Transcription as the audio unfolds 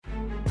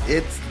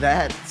It's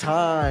that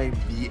time.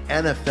 The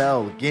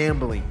NFL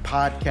Gambling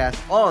Podcast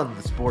on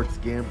the Sports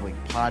Gambling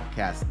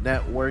Podcast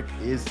Network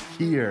is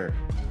here.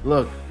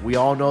 Look, we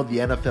all know the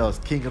NFL is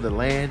king of the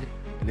land,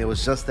 and it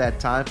was just that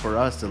time for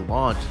us to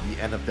launch the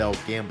NFL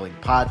Gambling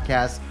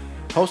Podcast,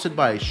 hosted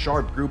by a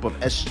sharp group of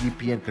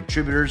SGPN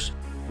contributors.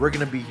 We're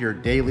going to be here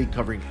daily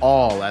covering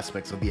all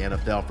aspects of the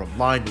NFL, from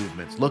line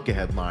movements,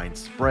 look-ahead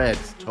lines,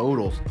 spreads,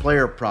 totals,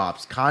 player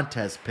props,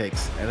 contest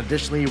picks, and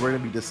additionally, we're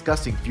going to be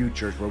discussing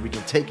futures where we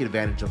can take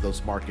advantage of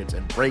those markets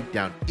and break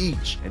down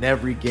each and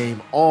every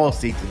game all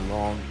season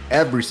long,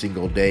 every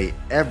single day,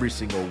 every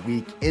single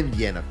week in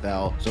the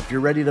NFL. So if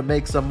you're ready to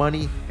make some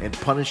money and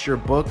punish your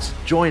books,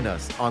 join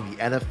us on the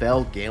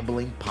NFL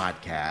Gambling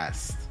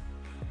Podcast.